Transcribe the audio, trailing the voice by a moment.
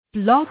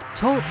Blog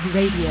Talk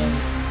Radio.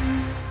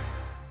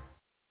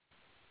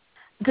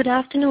 Good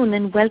afternoon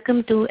and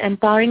welcome to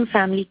Empowering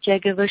Family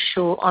Caregiver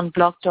Show on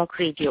Blog Talk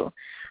Radio.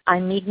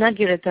 I'm Meghna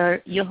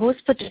Giridhar, your host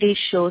for today's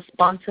show,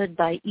 sponsored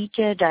by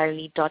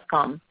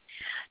eCareDiary.com.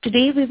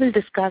 Today we will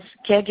discuss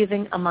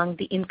caregiving among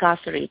the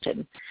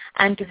incarcerated.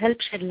 And to help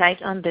shed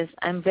light on this,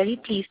 I'm very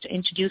pleased to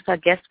introduce our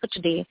guest for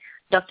today,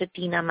 Dr.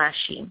 Tina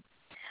Maschi.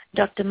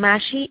 Dr.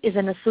 Maschi is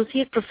an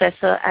associate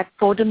professor at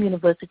Fordham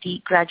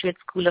University Graduate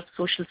School of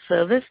Social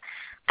Service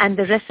and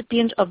the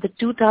recipient of the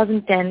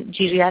 2010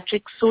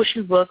 Geriatric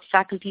Social Work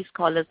Faculty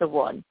Scholars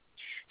Award.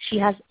 She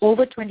has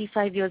over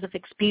 25 years of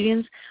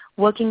experience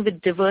working with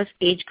diverse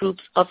age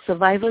groups of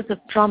survivors of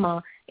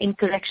trauma in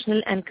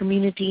correctional and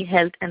community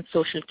health and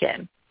social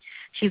care.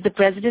 She's the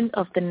president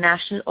of the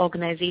National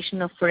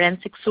Organization of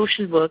Forensic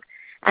Social Work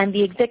and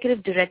the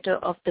executive director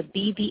of the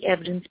Be the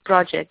Evidence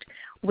Project,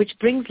 which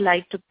brings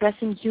light to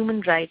pressing human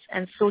rights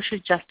and social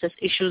justice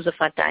issues of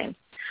our time.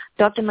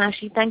 Dr.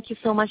 Maschi, thank you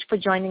so much for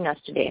joining us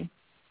today.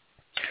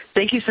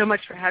 Thank you so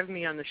much for having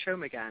me on the show,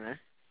 Meghna.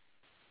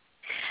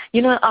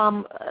 You know,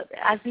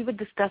 as we were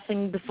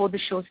discussing before the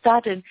show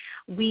started,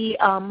 we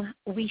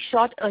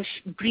shot a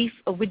brief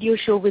video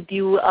show with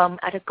you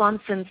at a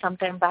conference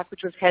sometime back,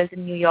 which was held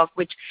in New York,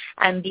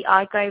 and the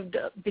archived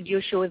video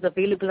show is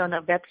available on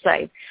our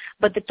website.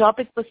 But the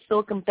topic was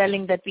so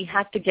compelling that we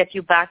had to get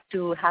you back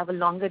to have a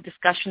longer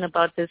discussion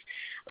about this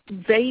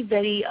very,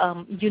 very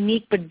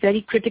unique but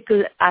very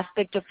critical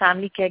aspect of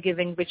family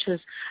caregiving, which has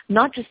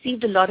not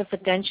received a lot of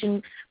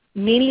attention,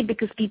 mainly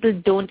because people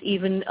don't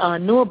even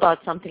know about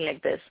something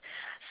like this.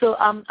 So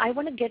I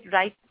want to get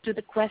right to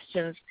the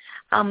questions.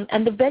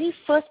 And the very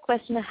first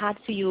question I had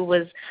for you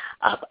was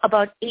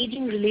about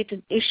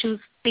aging-related issues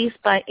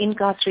faced by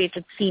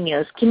incarcerated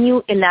seniors. Can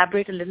you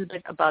elaborate a little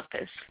bit about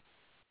this?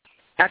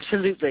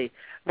 Absolutely.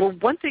 Well,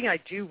 one thing I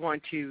do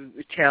want to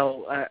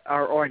tell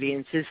our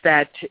audience is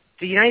that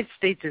the United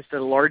States is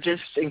the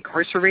largest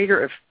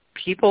incarcerator of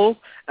people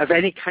of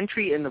any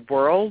country in the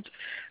world.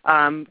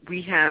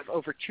 We have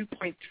over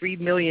 2.3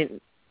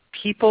 million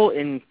people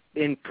in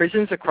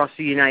prisons across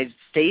the United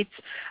States,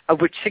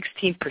 of which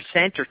 16%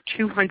 or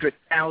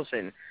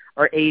 200,000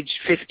 are aged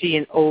 50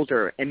 and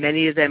older, and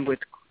many of them with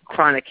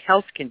chronic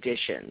health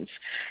conditions.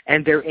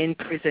 And they're in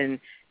prison,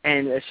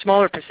 and a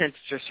smaller percentage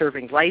are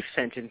serving life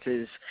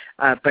sentences,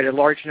 but a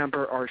large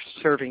number are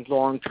serving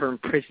long-term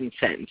prison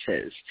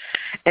sentences.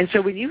 And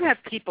so when you have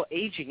people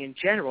aging in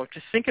general,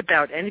 just think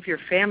about any of your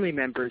family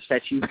members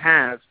that you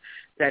have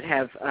that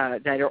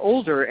are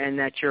older and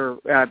that you're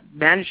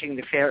managing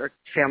the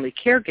family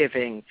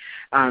caregiving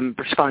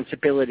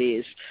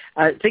responsibilities.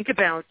 Think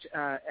about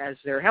as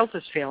their health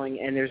is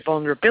failing and there's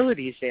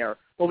vulnerabilities there.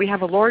 Well, we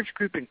have a large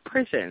group in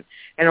prison,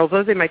 and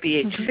although they might be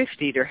age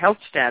 50, their health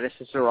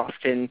statuses are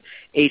often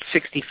age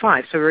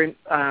 65. So we're in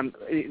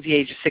the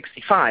age of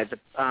 65,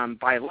 the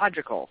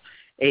biological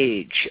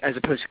age, as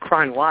opposed to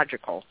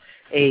chronological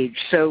age.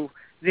 So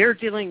they're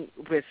dealing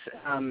with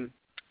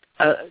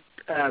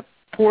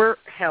poor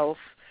health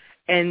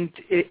and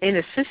in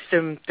a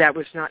system that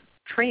was not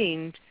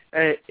trained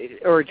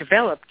or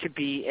developed to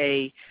be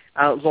a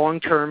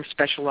long-term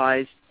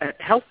specialized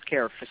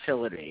healthcare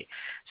facility.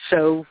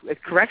 So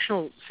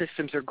correctional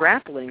systems are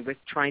grappling with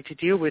trying to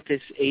deal with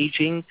this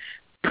aging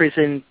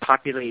prison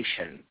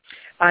population.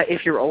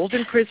 If you're old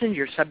in prison,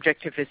 you're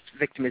subject to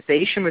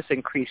victimization with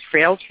increased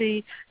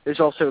frailty. There's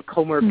also a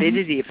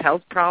comorbidity of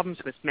health problems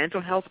with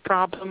mental health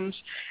problems.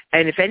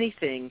 And if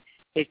anything,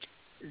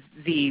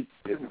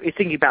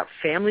 thinking about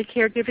family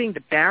caregiving,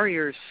 the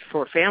barriers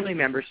for family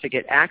members to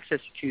get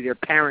access to their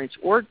parents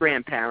or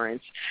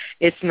grandparents,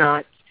 it's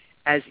not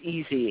as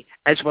easy,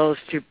 as well as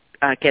to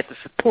get the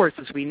support,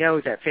 as we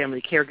know that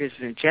family caregivers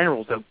in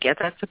general don't get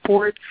that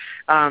support.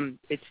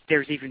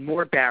 There's even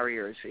more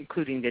barriers,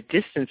 including the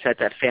distance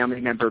that family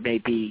member may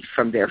be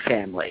from their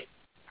family.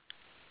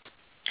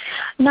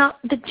 Now,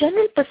 the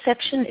general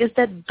perception is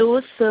that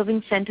those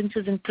serving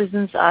sentences in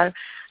prisons are,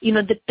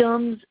 the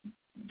terms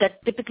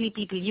that typically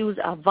people use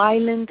are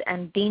violent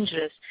and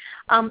dangerous.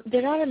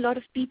 There are a lot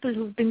of people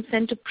who've been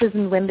sent to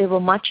prison when they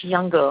were much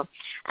younger,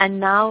 and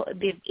now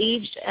they've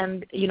aged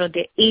and,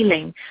 they're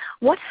ailing.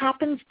 What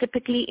happens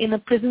typically in a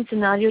prison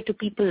scenario to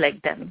people like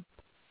them?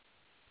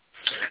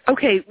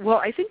 Okay, well,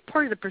 I think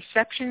part of the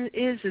perception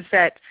is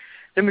that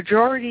the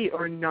majority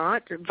are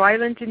not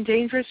violent and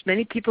dangerous.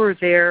 Many people are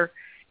there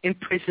in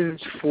prisons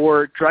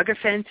for drug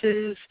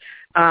offenses,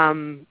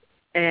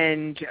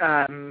 and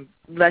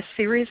less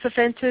serious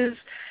offenses.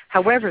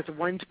 However, the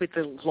ones with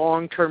the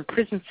long-term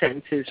prison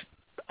sentences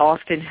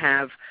often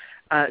have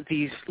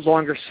these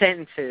longer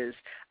sentences,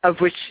 of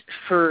which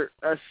for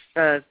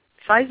a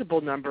sizable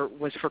number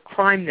was for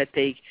crime that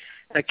they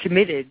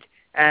committed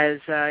as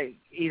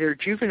either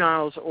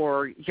juveniles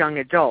or young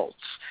adults.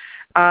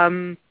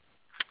 And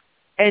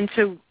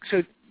so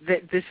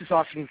this is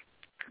often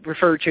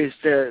referred to as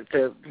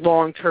the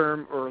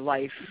long-term or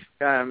life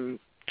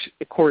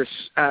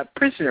course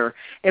prisoner,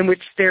 in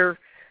which they're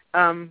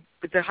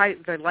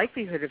the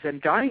likelihood of them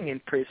dying in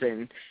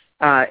prison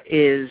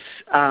is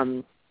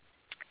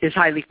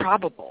highly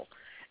probable.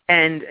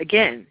 And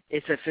again,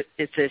 it's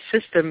a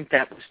system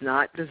that was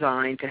not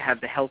designed to have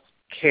the health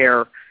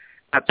care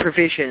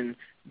provision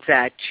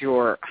that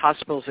your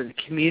hospitals and the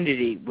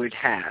community would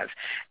have,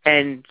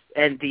 and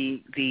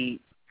the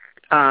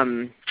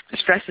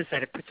stresses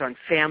that it puts on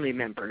family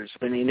members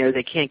when they know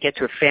they can't get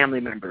to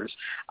family members.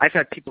 I've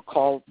had people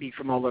call me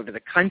from all over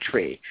the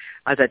country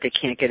that they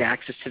can't get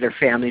access to their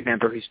family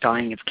member who's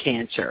dying of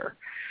cancer.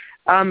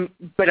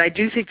 But I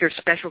do think there's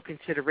special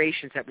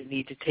considerations that we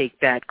need to take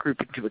that group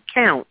into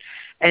account.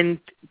 And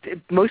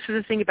most of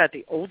the thing about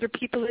the older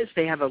people is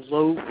they have a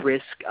low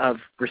risk of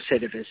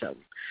recidivism.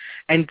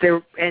 And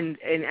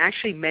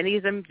actually many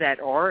of them that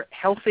are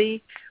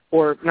healthy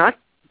or not,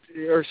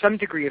 or some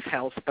degree of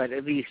health, but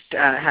at least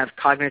have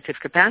cognitive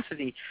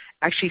capacity,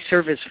 actually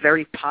serve as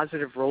very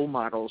positive role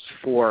models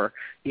for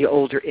the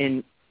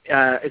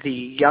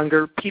the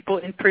younger people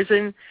in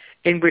prison,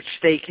 in which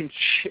they can,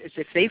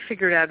 if they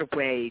figured out a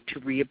way to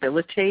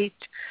rehabilitate,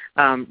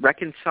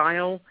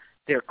 reconcile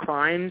their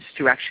crimes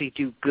to actually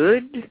do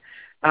good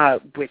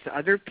with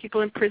other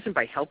people in prison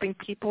by helping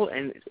people,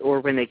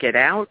 or when they get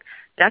out,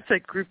 that's a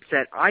group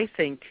that I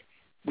think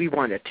we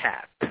want to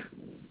tap.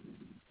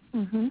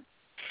 Mm-hmm.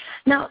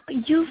 Now,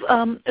 you've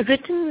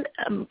written,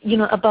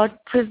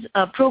 about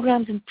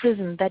programs in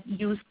prison that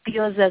use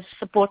peers as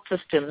support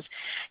systems.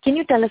 Can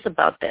you tell us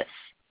about this?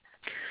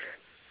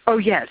 Oh,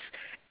 yes.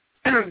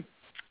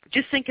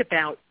 Just think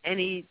about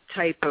any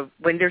type of,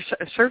 when there's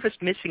a service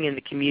missing in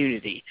the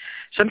community,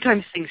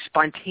 sometimes things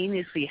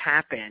spontaneously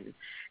happen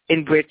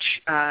in which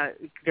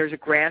there's a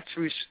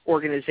grassroots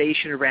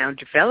organization around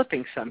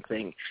developing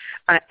something.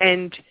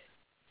 And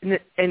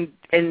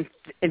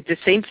the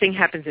same thing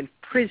happens in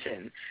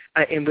prison,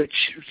 in which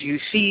you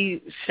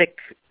see sick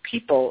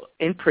people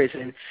in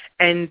prison,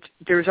 and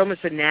there's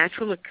almost a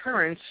natural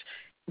occurrence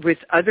with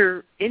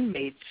other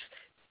inmates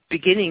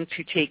beginning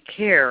to take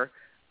care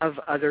of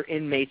other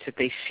inmates that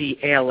they see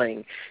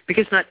ailing.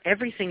 Because not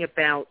everything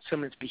about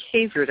someone's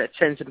behavior that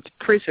sends them to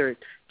prison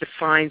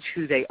defines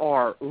who they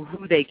are or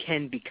who they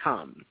can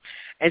become.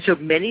 And so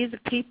many of the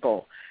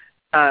people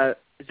that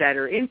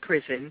are in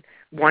prison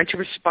want to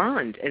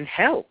respond and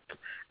help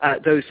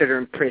those that are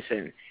in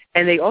prison.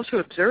 And they also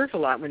observe a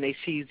lot when they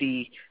see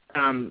the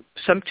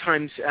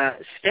sometimes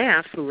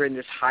staff who are in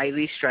this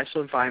highly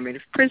stressful environment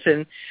of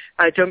prison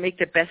don't make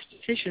the best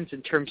decisions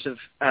in terms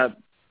of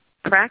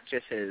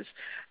practices.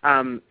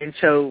 And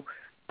so,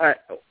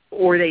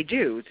 or they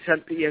do.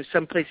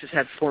 Some places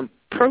have formed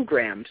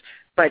programs,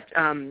 but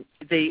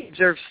they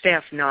observe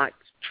staff not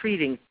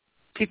treating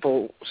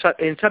people,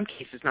 in some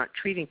cases, not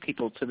treating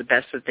people to the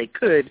best that they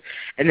could.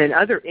 And then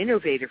other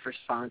innovative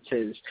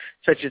responses,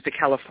 such as the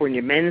California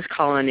Men's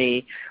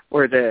Colony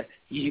or the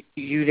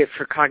Unit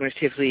for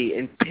Cognitively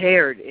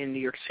Impaired in New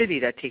York City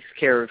that takes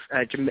care of,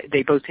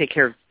 they both take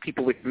care of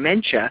people with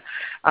dementia,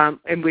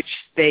 in which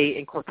they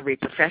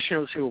incorporate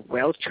professionals who are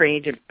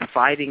well-trained in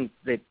providing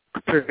the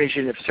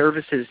provision of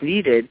services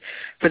needed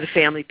for the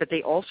family, but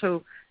they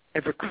also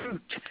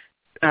recruit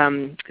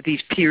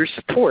these peer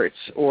supports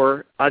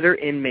or other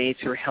inmates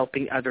who are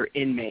helping other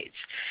inmates.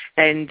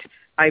 And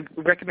I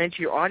recommend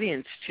to your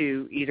audience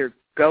to either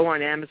go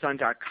on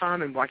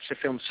Amazon.com and watch the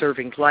film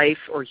Serving Life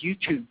or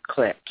YouTube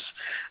clips,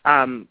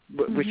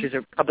 which is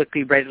a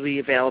publicly readily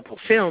available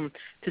film,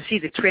 to see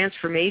the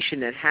transformation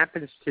that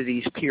happens to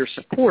these peer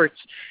supports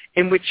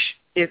in which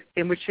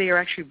they are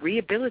actually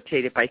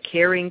rehabilitated by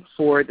caring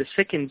for the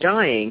sick and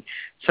dying,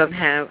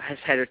 somehow has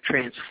had a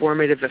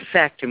transformative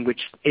effect in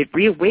which it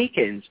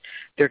reawakens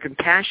their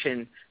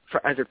compassion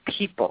for other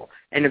people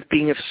and of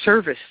being of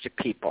service to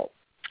people.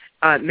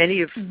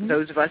 Many of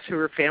those of us who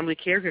are family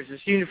caregivers is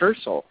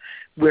universal,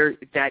 where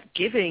that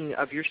giving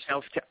of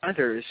yourself to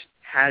others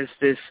has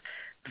this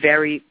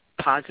very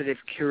positive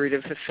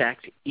curative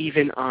effect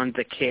even on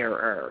the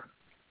carer.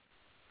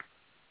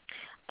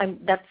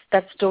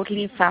 That's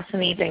totally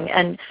fascinating.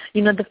 And,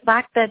 the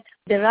fact that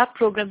there are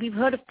programs, we've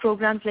heard of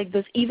programs like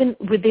this even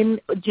within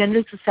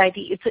general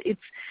society.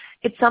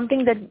 It's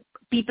something that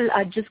people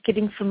are just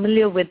getting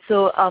familiar with.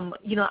 So,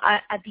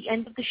 at the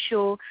end of the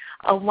show,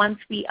 once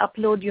we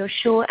upload your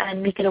show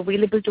and make it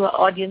available to our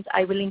audience,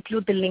 I will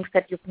include the links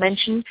that you've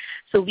mentioned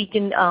so we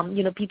can,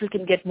 people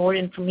can get more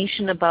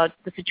information about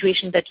the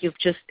situation that you've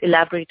just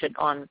elaborated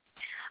on.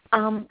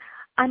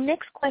 Our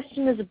next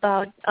question is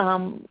about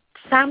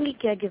family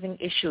caregiving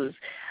issues.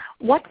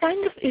 What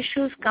kind of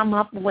issues come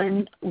up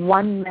when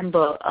one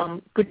member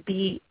could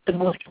be the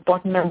most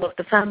important member of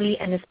the family,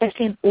 and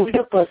especially an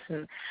older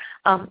person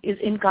is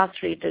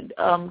incarcerated?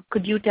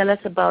 Could you tell us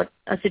about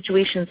a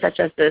situation such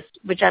as this,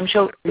 which I'm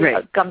sure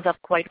comes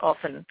up quite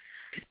often?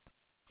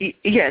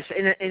 Yes,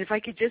 and if I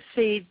could just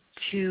say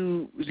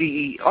to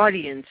the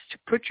audience to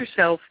put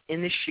yourself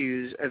in the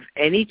shoes of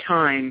any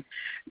time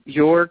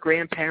your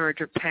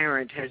grandparent or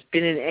parent has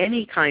been in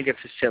any kind of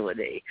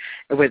facility,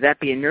 whether that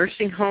be a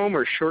nursing home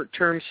or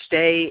short-term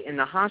stay in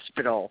the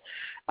hospital,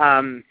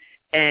 and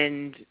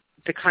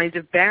the kinds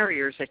of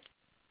barriers that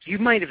you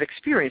might have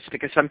experienced,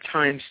 because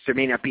sometimes there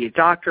may not be a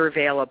doctor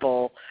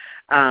available,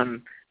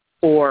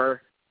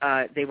 or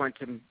they want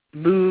to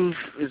move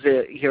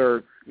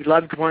your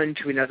loved one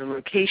to another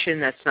location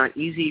that's not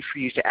easy for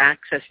you to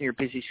access in your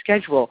busy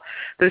schedule,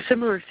 those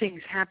similar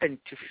things happen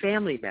to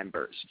family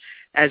members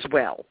as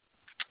well.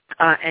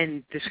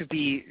 And this would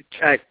be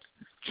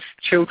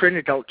children,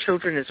 adult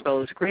children, as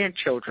well as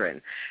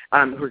grandchildren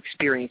who are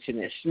experiencing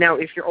this. Now,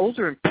 if you're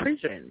older in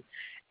prison,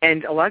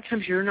 and a lot of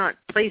times you're not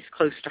placed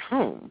close to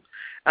home,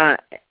 and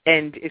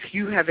if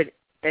you have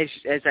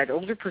as that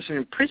older person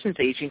in prison's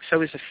aging,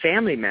 so is the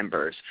family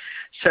members.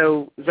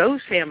 So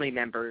those family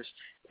members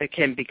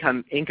can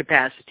become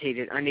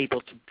incapacitated,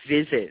 unable to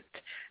visit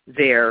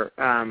their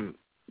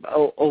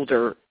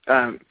older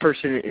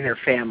person in their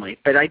family.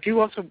 But I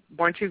do also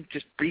want to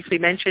just briefly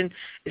mention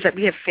is that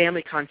we have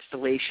family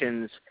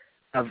constellations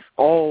of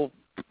all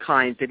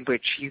kinds in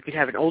which you could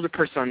have an older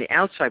person on the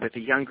outside with a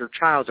younger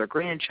child or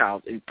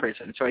grandchild in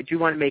prison. So I do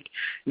want to make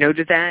note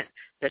of that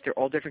they're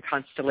all different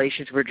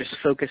constellations. We're just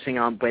focusing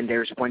on when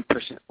there's one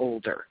person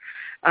older.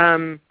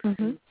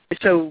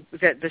 So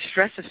that the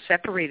stress of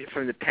separated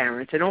from the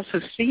parents and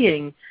also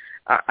seeing,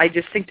 I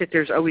just think that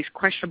there's always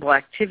questionable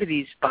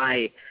activities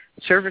by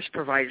service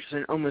providers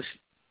in almost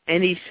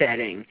any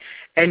setting.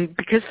 And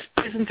because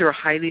prisons are a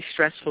highly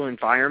stressful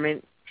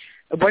environment,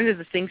 one of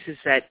the things is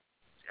that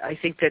I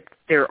think that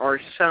there are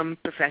some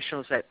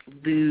professionals that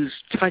lose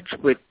touch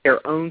with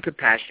their own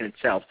compassionate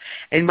self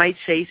and might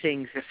say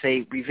things if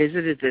they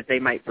revisited that they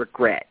might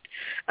regret.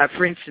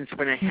 For instance,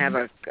 when I have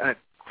a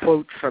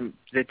quote from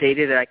the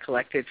data that I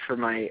collected for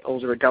my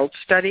older adult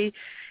study,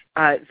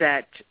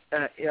 that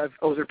of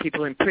older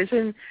people in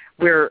prison,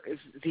 where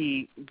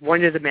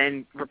one of the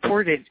men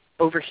reported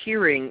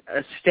overhearing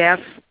a staff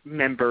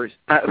member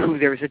who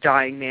there was a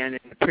dying man in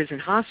the prison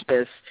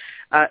hospice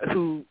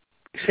who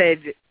said,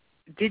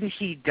 "Didn't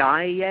he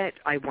die yet?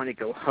 I want to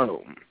go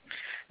home."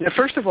 Now,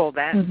 first of all,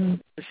 that's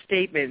a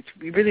statement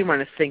we really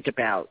want to think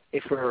about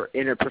if we're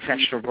in a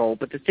professional role.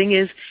 But the thing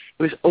is,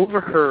 it was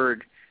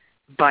overheard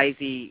by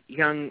the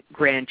young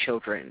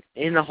grandchildren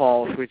in the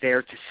hall who were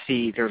there to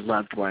see their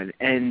loved one,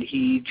 and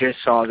he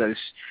just saw those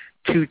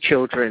two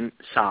children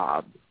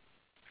sob.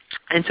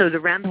 And so the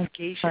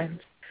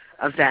ramifications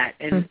of that,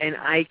 and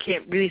I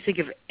can't really think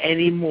of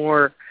any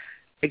more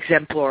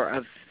exemplar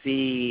of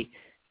the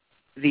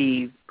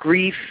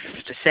grief,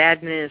 the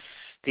sadness,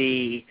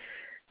 the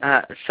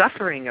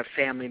suffering of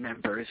family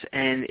members,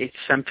 and it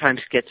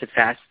sometimes gets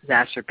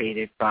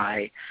exacerbated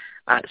by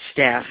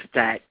staff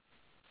that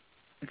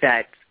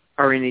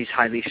are in these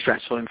highly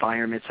stressful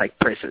environments like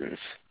prisons.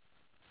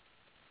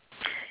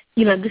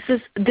 You know,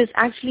 this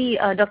actually,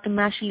 Dr.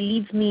 Maschi,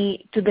 leads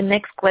me to the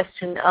next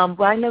question.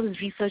 While I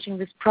was researching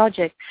this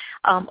project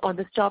or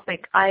this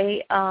topic,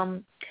 I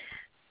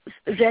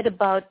read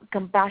about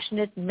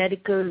compassionate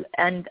medical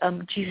and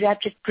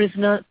geriatric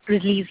prisoner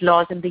release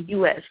laws in the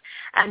U.S.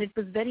 And it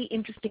was very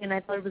interesting, and I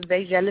thought it was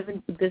very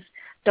relevant to this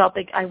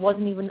topic. I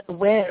wasn't even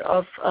aware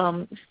of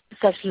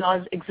such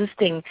laws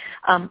existing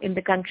in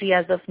the country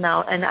as of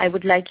now, and I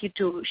would like you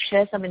to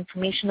share some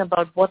information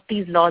about what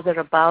these laws are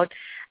about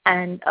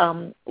and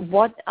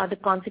what are the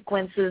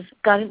consequences,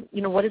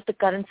 what is the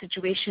current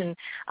situation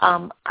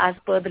as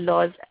per the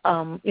laws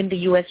in the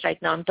U.S.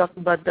 right now. I'm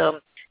talking about the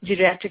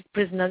geriatric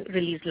prisoner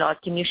release law.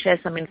 Can you share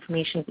some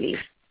information, please?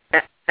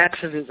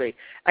 Absolutely.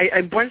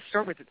 I want to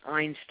start with an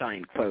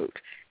Einstein quote.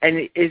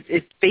 And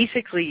it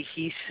basically,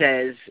 he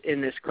says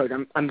in this quote,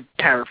 I'm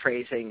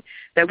paraphrasing,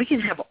 that we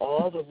can have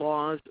all the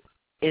laws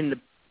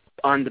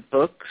on the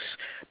books,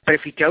 but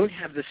if we don't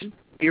have the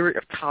spirit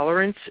of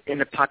tolerance in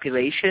the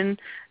population,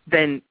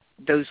 then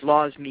those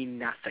laws mean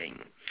nothing.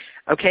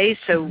 Okay,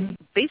 so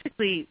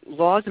basically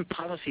laws and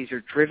policies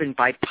are driven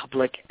by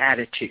public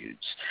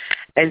attitudes.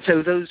 And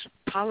so those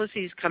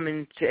policies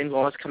and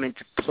laws come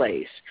into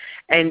place.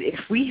 And if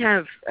we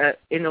have,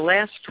 in the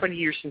last 20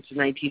 years since the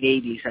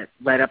 1980s that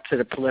led up to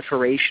the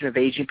proliferation of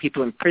aging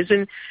people in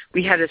prison,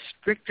 we had a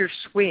stricter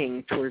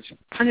swing towards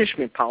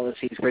punishment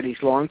policies where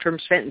these long-term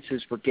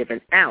sentences were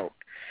given out.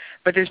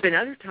 But there's been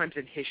other times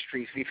in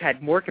history we've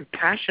had more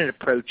compassionate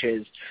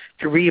approaches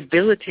to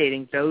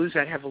rehabilitating those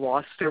that have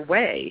lost their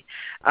way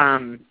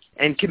and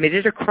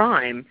committed a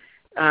crime.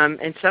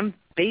 And some,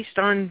 based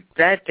on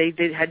that, they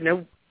had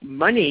no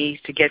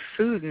money to get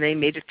food, and they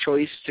made a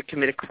choice to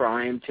commit a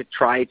crime to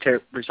try to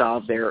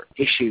resolve their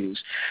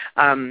issues.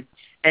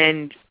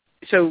 And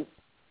so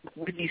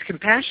with these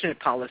compassionate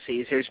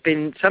policies, there's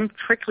been some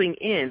trickling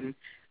in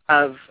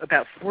of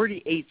about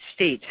 48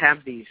 states have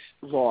these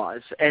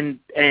laws and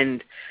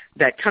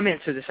that come in.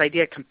 So this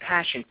idea of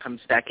compassion comes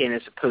back in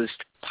as opposed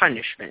to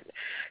punishment.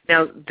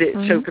 Now,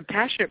 so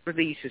compassionate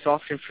release is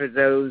often for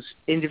those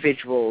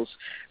individuals,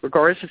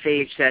 regardless of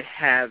age, that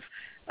have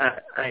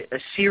a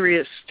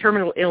serious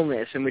terminal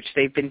illness in which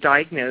they've been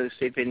diagnosed,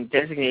 they've been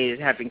designated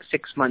having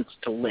 6 months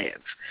to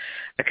live.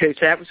 Okay, so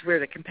that was where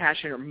the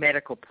compassionate or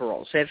medical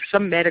parole. So they have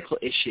some medical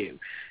issue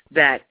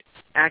that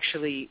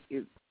actually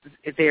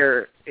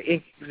they're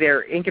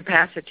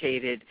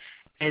incapacitated,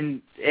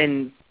 and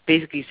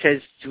basically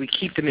says, do we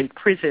keep them in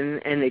prison?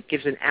 And it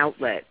gives an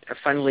outlet, a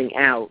funneling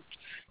out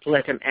to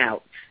let them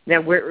out.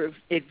 Now, where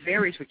it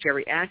varies with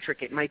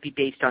geriatric, it might be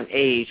based on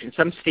age, and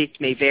some states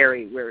may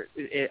vary. Where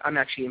I'm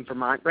actually in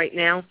Vermont right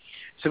now,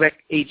 so at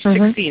age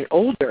 60 and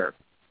older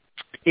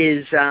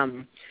is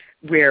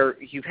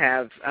where you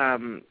have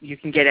you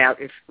can get out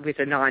with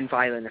a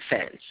nonviolent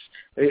offense.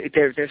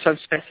 There's some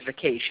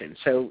specification.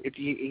 So if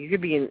you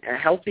could be in a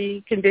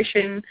healthy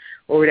condition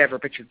or whatever,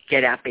 but you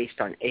get out based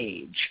on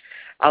age.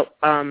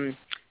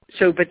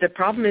 But the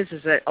problem is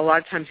that a lot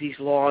of times these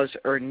laws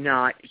are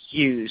not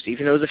used,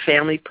 even though the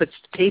family puts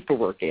the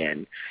paperwork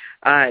in.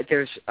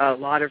 There's a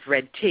lot of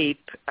red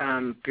tape,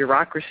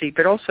 bureaucracy,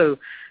 but also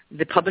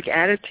the public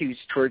attitudes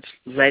towards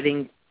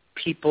letting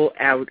people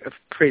out of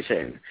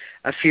prison,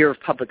 a fear of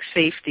public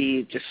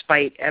safety,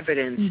 despite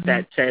evidence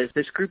that says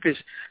this group is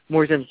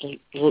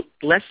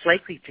less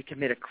likely to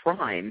commit a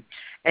crime.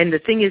 And the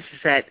thing is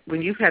that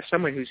when you have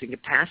someone who's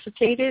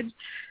incapacitated,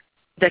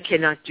 that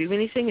cannot do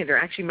anything, and they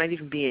actually might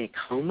even be in a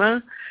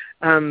coma,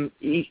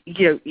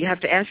 you have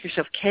to ask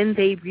yourself, can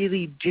they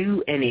really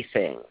do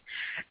anything?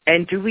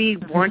 And do we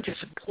want to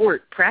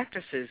support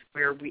practices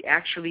where we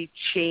actually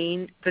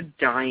chain the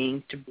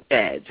dying to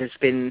beds? It's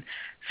been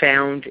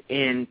found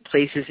in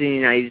places in the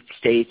United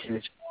States, and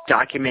it's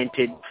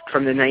documented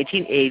from the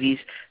 1980s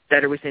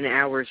that are within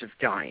hours of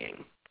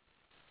dying.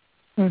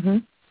 Mm-hmm.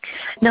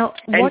 Now,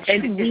 what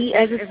should we,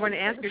 as a... I want to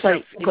ask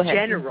yourself,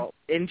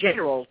 in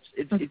general,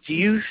 do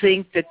you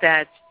think that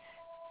that's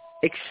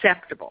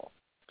acceptable?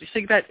 Just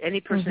think about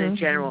any person in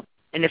general,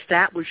 and if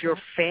that was your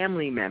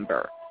family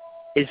member,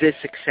 is this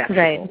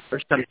acceptable or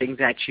something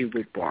that you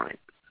would want?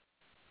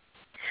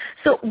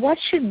 So what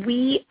should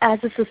we, as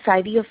a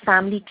society of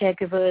family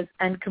caregivers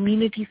and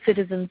community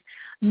citizens,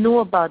 know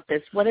about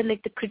this? What are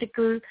like the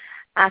critical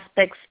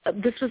aspects?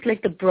 This was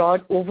like the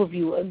broad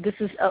overview. This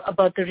is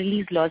about the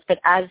release laws, but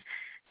as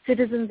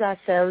citizens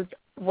ourselves,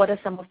 what are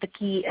some of the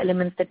key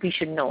elements that we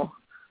should know?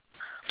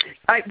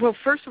 Well,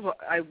 first of all,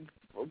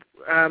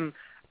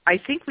 I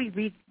think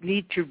we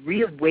need to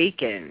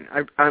reawaken.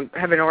 I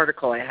have an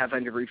article I have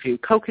under review,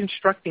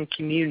 Co-Constructing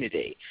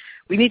Community.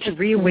 We need to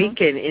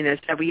reawaken in us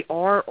that we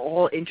are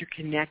all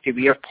interconnected.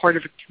 We are part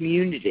of a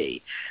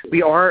community.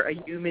 We are a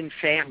human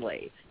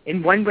family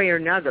in one way or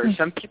another.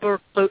 Some people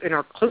are in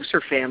our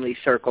closer family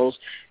circles,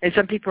 and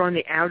some people are on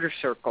the outer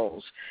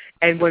circles.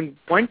 And when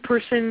one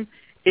person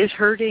is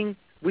hurting,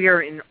 we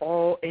are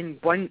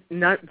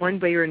not one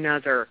way or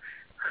another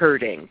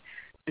hurting.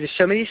 There's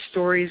so many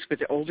stories with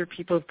the older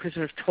people in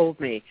prison have told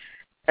me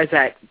is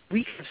that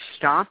we can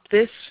stop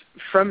this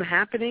from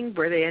happening,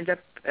 where they end up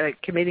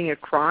committing a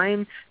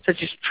crime,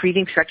 such as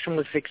treating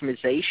sexual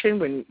victimization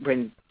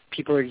when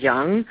people are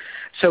young.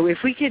 So if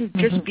we can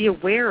just be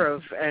aware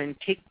of and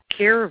take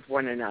care of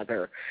one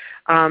another,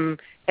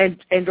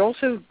 and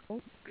also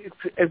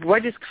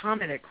what is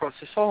common across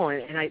us all,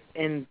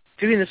 and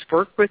doing this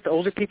work with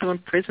older people in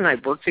prison.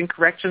 I've worked in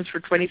corrections for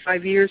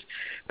 25 years,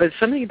 but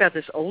something about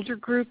this older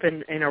group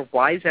and our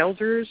wise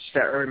elders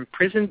that are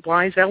imprisoned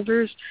wise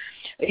elders,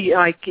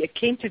 I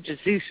came to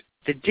deduce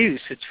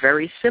it's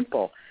very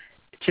simple.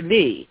 To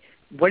me,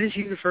 what is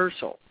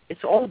universal?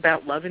 It's all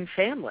about love and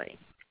family.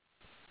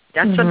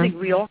 That's something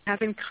we all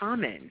have in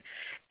common.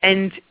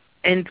 And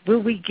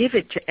will we give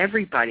it to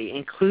everybody,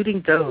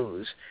 including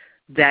those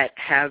that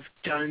have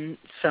done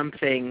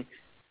something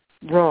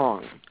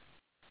wrong?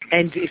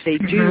 And if they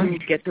do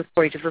get to the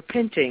point of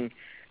repenting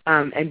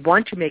and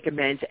want to make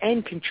amends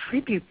and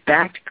contribute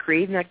back to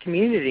creating that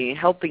community and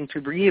helping to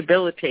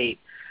rehabilitate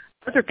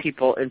other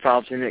people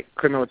involved in the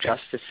criminal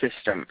justice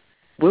system,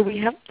 will we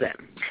help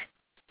them?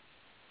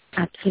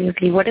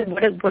 Absolutely. What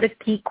a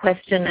key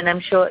question. And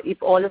I'm sure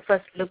if all of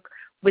us look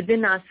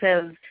within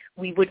ourselves,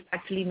 we would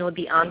actually know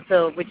the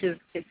answer, which is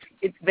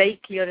it's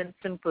very clear and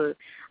simple.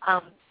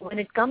 When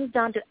it comes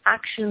down to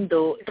action,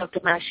 though,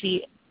 Dr.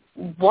 Maschi,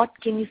 what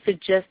can you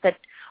suggest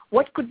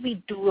what could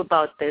we do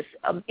about this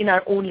in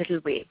our own little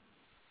way?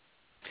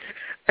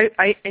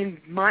 And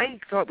my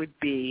thought would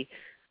be,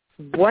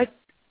 what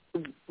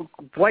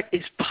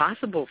is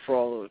possible for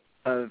all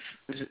of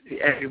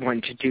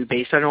everyone to do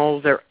based on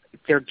all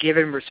their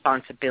given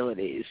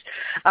responsibilities?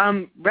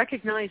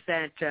 Recognize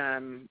that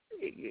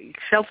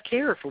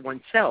self-care for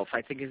oneself,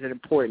 I think, is an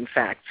important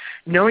fact.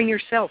 Knowing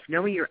yourself,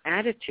 knowing your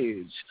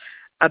attitudes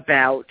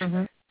about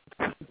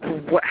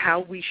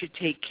how we should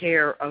take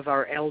care of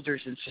our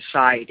elders in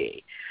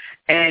society.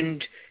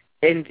 And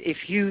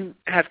if you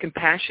have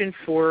compassion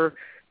for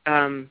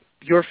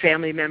your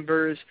family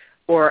members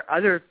or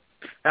other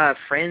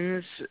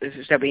friends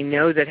that we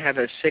know that have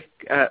a sick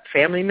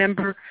family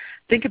member,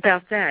 think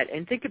about that.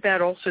 And think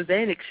about also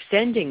then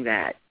extending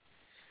that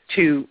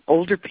to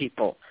older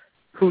people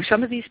who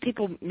some of these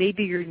people may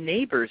be your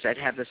neighbors that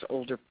have this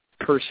older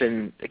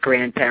person,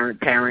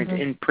 grandparent, parent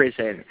in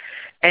prison.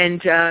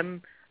 And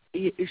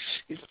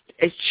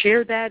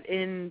share that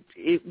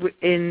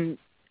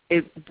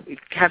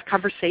have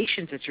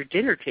conversations at your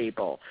dinner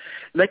table.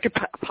 Let your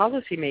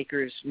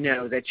policymakers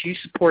know that you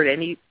support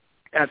any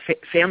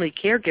family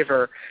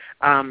caregiver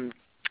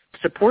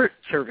support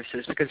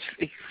services, because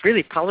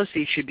really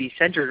policies should be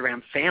centered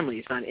around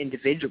families, not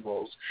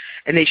individuals,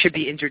 and they should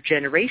be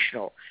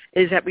intergenerational,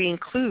 is that we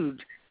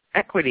include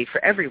equity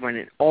for everyone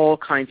in all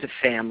kinds of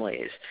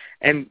families,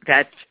 and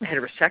that's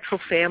heterosexual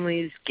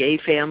families, gay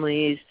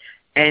families,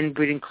 and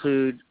would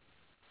include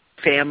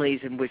families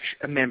in which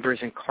a member is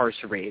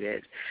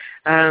incarcerated.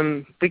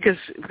 Because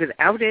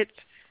without it,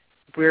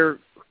 we're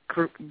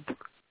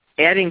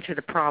adding to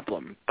the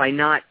problem by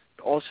not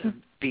also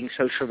being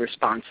socially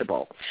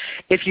responsible.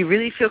 If you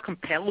really feel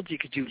compelled, you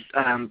could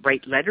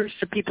write letters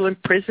to people in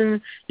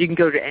prison. You can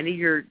go to any of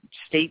your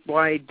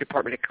statewide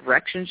Department of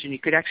Corrections, and you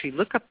could actually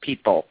look up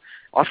people,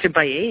 often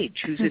by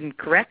age, who's in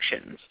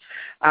corrections.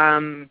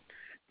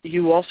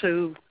 You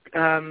also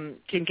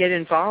can get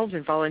involved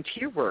in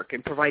volunteer work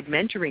and provide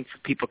mentoring for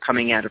people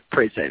coming out of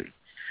prison.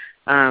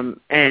 And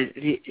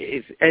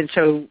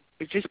so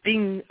just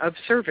being of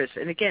service.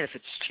 And again, if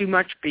it's too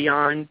much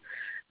beyond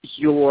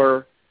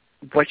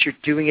what you're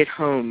doing at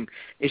home,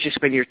 is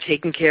just when you're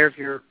taking care of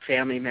your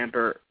family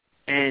member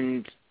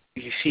and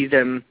you see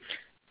them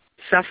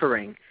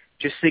suffering,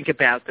 just think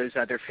about those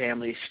other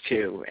families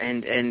too,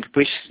 and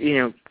wish,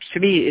 to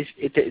me,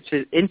 it's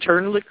an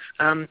internal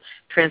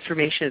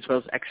transformation as well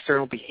as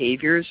external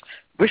behaviors.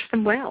 Wish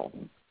them well,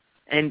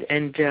 and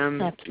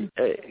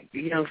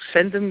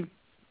send them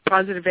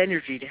positive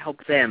energy to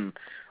help them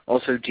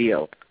also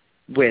deal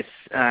with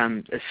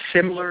a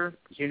similar,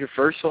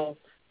 universal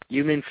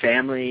human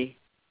family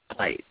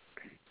plight.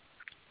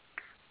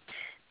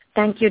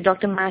 Thank you,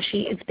 Dr.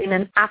 Maschi. It's been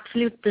an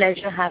absolute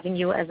pleasure having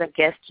you as a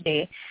guest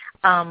today.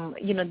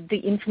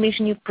 The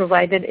information you've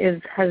provided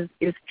is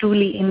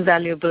truly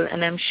invaluable,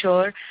 and I'm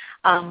sure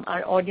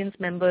our audience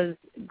members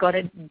got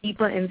a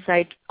deeper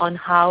insight on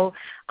how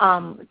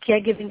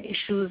caregiving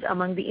issues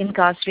among the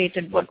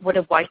incarcerated, what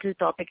a vital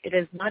topic it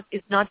is.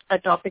 It's not a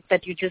topic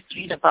that you just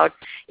read about.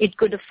 It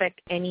could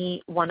affect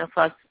any one of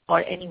us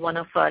or any one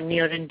of our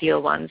near and dear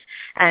ones.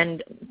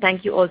 And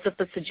thank you also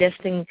for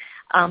suggesting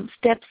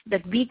steps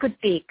that we could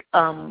take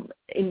in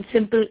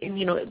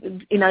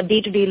our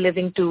day-to-day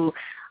living to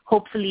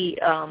hopefully,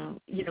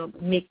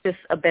 make this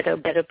a better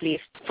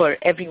place for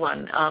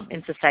everyone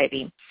in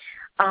society.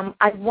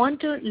 I want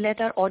to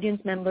let our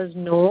audience members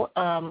know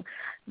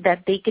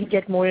that they can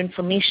get more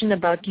information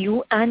about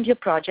you and your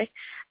project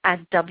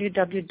at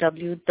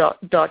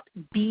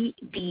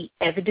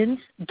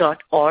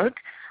www.bbevidence.org.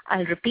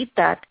 I'll repeat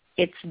that.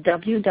 It's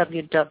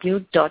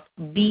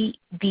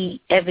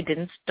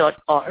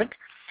www.bbevidence.org.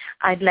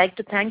 I'd like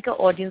to thank our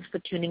audience for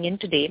tuning in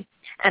today,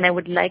 and I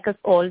would like us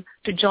all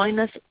to join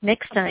us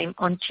next time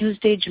on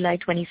Tuesday, July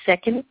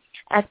 22nd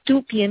at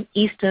 2 p.m.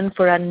 Eastern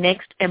for our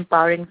next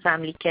Empowering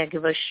Family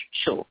Caregiver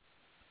show.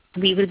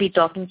 We will be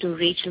talking to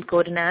Rachel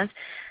Codenaz,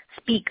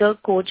 speaker,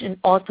 coach, and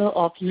author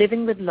of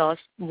Living with Loss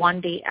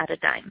One Day at a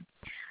Time.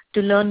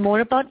 To learn more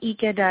about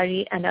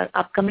eCareDiary and our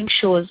upcoming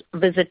shows,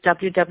 visit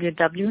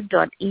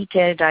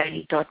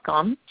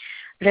www.eCareDiary.com.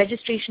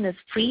 Registration is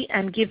free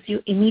and gives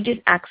you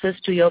immediate access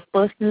to your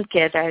personal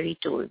care diary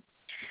tool.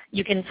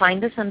 You can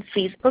find us on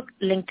Facebook,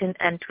 LinkedIn,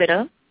 and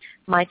Twitter.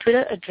 My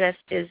Twitter address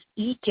is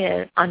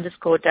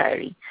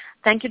ecare_diary.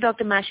 Thank you,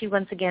 Dr. Maschi,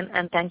 once again,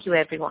 and thank you,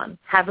 everyone.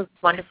 Have a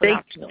wonderful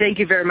afternoon. Thank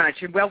you very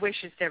much, and well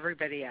wishes to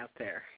everybody out there.